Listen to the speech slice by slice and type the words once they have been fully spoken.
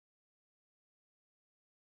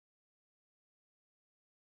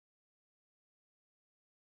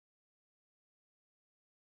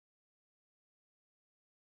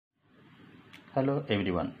Hello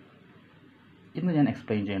every one. ഇന്ന് ഞാൻ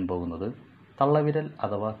explain ചെയ്യാൻ പോകുന്നത് തള്ളവിരൽ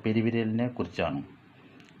അഥവാ പെരുവിരലിനെ കുറിച്ചാണ്.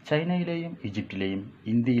 ചൈനയിലെയും ഈജിപ്തിലെയും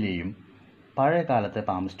ഇന്ത്യയിലെയും പഴയ കാലത്തെ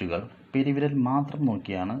പാമിസ്റ്റുകൾ പെരുവിരൽ മാത്രം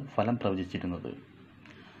നോക്കിയാണ് ഫലം പ്രവചിച്ചിരുന്നത്.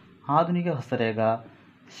 ആധുനിക ഹസ്തരേഖ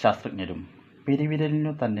ശാസ്ത്രജ്ഞരും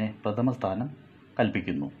പെരുവിരലിനു തന്നെ പ്രഥമ സ്ഥാനം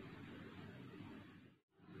കൽപ്പിക്കുന്നു.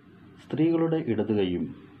 സ്ത്രീകളുടെ ഇടതു കൈയും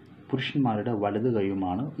പുരുഷന്മാരുടെ വലതു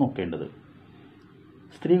കൈയുമാണ് നോക്കേണ്ടത്.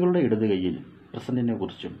 സ്ത്രീകളുടെ ഇടതു കൈയിൽ പ്രസൻറ്റിനെ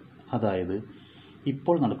കുറിച്ചും, അതായത്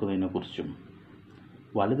ഇപ്പോൾ നടക്കുന്നതിനെക്കുറിച്ചും,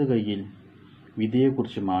 വലതു കൈയിൽ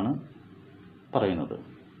വിധിയെക്കുറിച്ചുമാണ് പറയുന്നത്.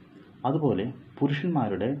 അതുപോലെ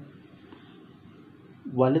പുരുഷന്മാരുടെ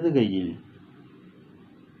വലതു കൈയിൽ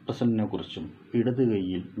പ്രസൻറ്റിനെ കുറിച്ചും ഇടതു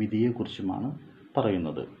കൈയിൽ വിധിയെക്കുറിച്ചുമാണ്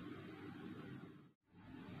പറയുന്നത്.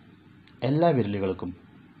 എല്ലാ വിരലുകൾക്കും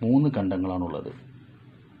 3 ഖണ്ഡങ്ങളാണുള്ളത്,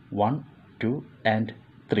 1, 2 and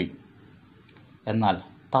 3. എന്നാൽ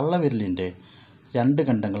തള്ളവിരലിൻ്റെ 2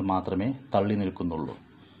 ഖണ്ഡങ്ങൾ മാത്രമേ തള്ളി നിൽക്കുന്നുള്ളൂ,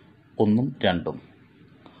 1ഉം 2ഉം.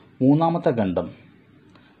 മൂന്നാമത്തെ ഖണ്ഡം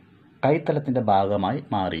കൈത്തലത്തിൻ്റെ ഭാഗമായി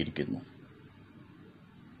മാറിയിരിക്കുന്നു.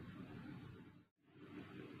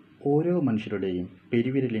 ഓരോ മനുഷ്യരുടെയും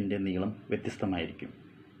പെരുവിരലിൻ്റെ നീളം വ്യത്യസ്തമായിരിക്കും.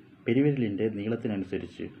 പെരുവിരലിൻ്റെ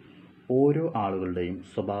നീളത്തിനനുസരിച്ച് ഓരോ ആളുകളുടെയും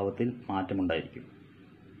സ്വഭാവത്തിൽ മാറ്റമുണ്ടായിരിക്കും.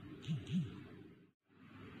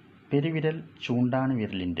 പെരുവിരൽ ചൂണ്ടാണി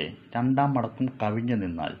വിരലിൻ്റെ 2ാം മടക്കും കവിഞ്ഞു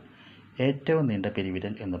നിന്നാൽ ഏറ്റവും നീണ്ട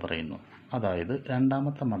പെരുവിരൽ എന്ന് പറയുന്നു. അതായത്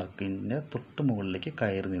 2ാമത്തെ മടക്കിൻ്റെ തൊട്ട് മുകളിലേക്ക്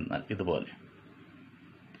കയറി നിന്നാൽ ഇതുപോലെ.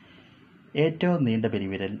 ഏറ്റവും നീണ്ട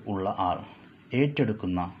പെരുവിരൽ ഉള്ള ആൾ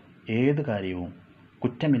ഏറ്റെടുക്കുന്ന ഏത് കാര്യവും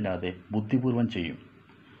കുറ്റമില്ലാതെ ബുദ്ധിപൂർവം ചെയ്യും.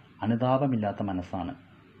 അനുതാപമില്ലാത്ത മനസ്സാണ്.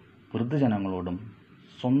 വൃദ്ധജനങ്ങളോടും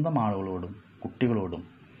സ്വന്തം ആളുകളോടും കുട്ടികളോടും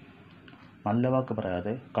നല്ല വാക്ക്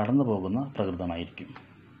പറയാതെ കടന്നു പോകുന്ന പ്രകൃതമായിരിക്കും.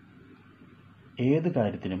 ഏത്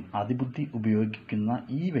കാര്യത്തിനും അതിബുദ്ധി ഉപയോഗിക്കുന്ന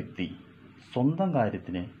ഈ വ്യക്തി സ്വന്തം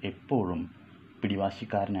കാര്യത്തിന് എപ്പോഴും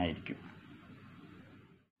പിടിവാശിക്കാരനായിരിക്കും.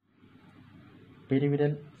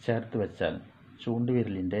 പെരുവിരൽ ചേർത്ത് വെച്ചാൽ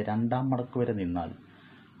ചൂണ്ടുവിരലിൻ്റെ 2ാം മടക്ക് വരെ നിന്നാൽ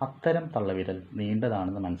അത്തരം തള്ളവിരൽ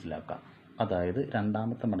നീണ്ടതാണെന്ന് മനസ്സിലാക്കാം. അതായത്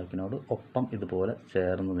 2ാമത്തെ മടക്കിനോട് ഒപ്പം ഇതുപോലെ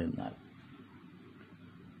ചേർന്ന് നിന്നാൽ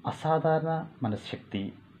അസാധാരണ മനഃശക്തി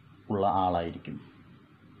ഉള്ള ആളായിരിക്കും.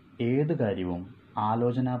 ഏത് കാര്യവും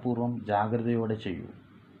ആലോചനാപൂർവം ജാഗ്രതയോടെ ചെയ്യൂ.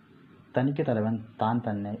 തനിക്ക് തലവൻ താൻ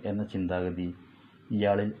തന്നെ എന്ന ചിന്താഗതി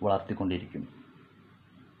ഇയാളിൽ വളർത്തിക്കൊണ്ടിരിക്കും.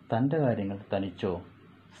 തൻ്റെ കാര്യങ്ങൾ തനിച്ചോ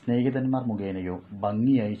സ്നേഹിതന്മാർ മുഖേനയോ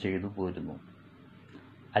ഭംഗിയായി ചെയ്തു പോരുന്നു.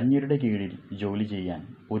 അന്യരുടെ കീഴിൽ ജോലി ചെയ്യാൻ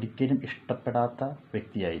ഒരിക്കലും ഇഷ്ടപ്പെടാത്ത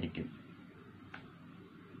വ്യക്തിയായിരിക്കും.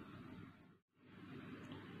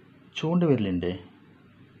 ചൂണ്ടുവിരലിൻ്റെ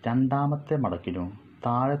 2ാമത്തെ മടക്കിനു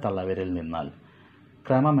താഴെ തള്ളവിരൽ നിന്നാൽ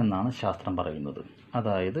ക്രമമെന്നാണ് ശാസ്ത്രം പറയുന്നത്.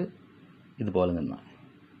 അതായത് ഇതുപോലെ നിന്നാൽ.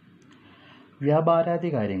 വ്യാപാരാദി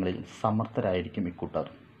കാര്യങ്ങളിൽ സമർത്ഥരായിരിക്കും ഇക്കൂട്ടർ.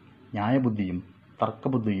 ന്യായബുദ്ധിയും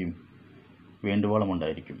തർക്കബുദ്ധിയും വേണ്ടുവോളം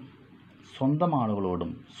ഉണ്ടായിരിക്കും. സ്വന്തം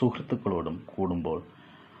ആളുകളോടും സുഹൃത്തുക്കളോടും കൂടുമ്പോൾ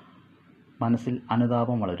മനസ്സിൽ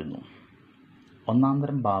അനുതാപം വളരുന്നു.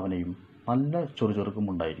 ഒന്നാന്തരം ഭാവനയും നല്ല ചൊറുചൊറുക്കും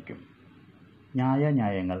ഉണ്ടായിരിക്കും.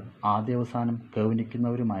 ന്യായങ്ങൾ ആദ്യാവസാനം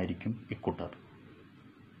ഗൗനിക്കുന്നവരുമായിരിക്കും ഇക്കൂട്ടർ.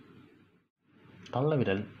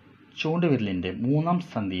 തള്ളവിരൽ ചൂണ്ടുവിരലിൻ്റെ 3ാം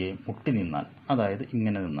സന്ധിയെ മുട്ടി നിന്നാൽ, അതായത്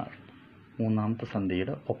ഇങ്ങനെ നിന്നാൽ, 3ാമത്തെ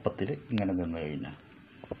സന്ധിയുടെ ഒപ്പത്തിൽ ഇങ്ങനെ നിന്ന് കഴിഞ്ഞാൽ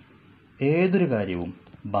ഏതൊരു കാര്യവും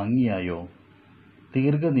ഭംഗിയായോ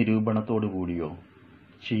ദീർഘനിരൂപണത്തോടു കൂടിയോ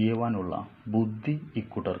ചെയ്യുവാനുള്ള ബുദ്ധി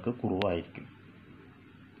ഇക്കൂട്ടർക്ക് കുറവായിരിക്കും.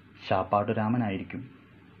 ശാപ്പാട്ടുരാമനായിരിക്കും.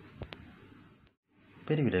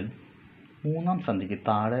 പെരുവിരൽ 3ാം സന്ധിക്ക്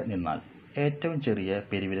താഴെ നിന്നാൽ ഏറ്റവും ചെറിയ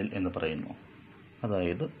പെരുവിരൽ എന്ന് പറയുന്നു.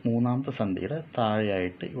 അതായത് 3ാമത്തെ സന്ധിയുടെ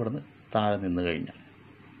താഴെയായിട്ട് ഇവിടുന്ന് താഴെ നിന്ന് കഴിഞ്ഞാൽ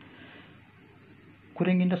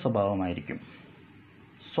കുരങ്ങിൻ്റെ സ്വഭാവമായിരിക്കും.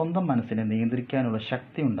 സ്വന്തം മനസ്സിനെ നിയന്ത്രിക്കാനുള്ള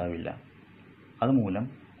ശക്തി ഉണ്ടാവില്ല. അതുമൂലം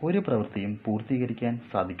ഒരു പ്രവൃത്തിയും പൂർത്തീകരിക്കാൻ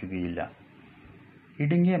സാധിക്കുകയില്ല.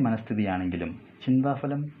 ഇടുങ്ങിയ മനസ്ഥിതിയാണെങ്കിലും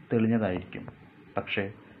ചിന്താഫലം തെളിഞ്ഞതായിരിക്കും, പക്ഷേ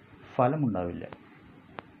ഫലമുണ്ടാവില്ല.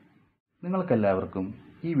 നിങ്ങൾക്കെല്ലാവർക്കും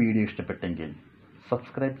ഈ വീഡിയോ ഇഷ്ടപ്പെട്ടെങ്കിൽ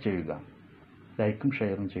സബ്സ്ക്രൈബ് ചെയ്യുക, ലൈക്കും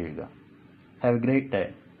ഷെയറും ചെയ്യുക. Have a great day.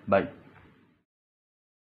 Bye.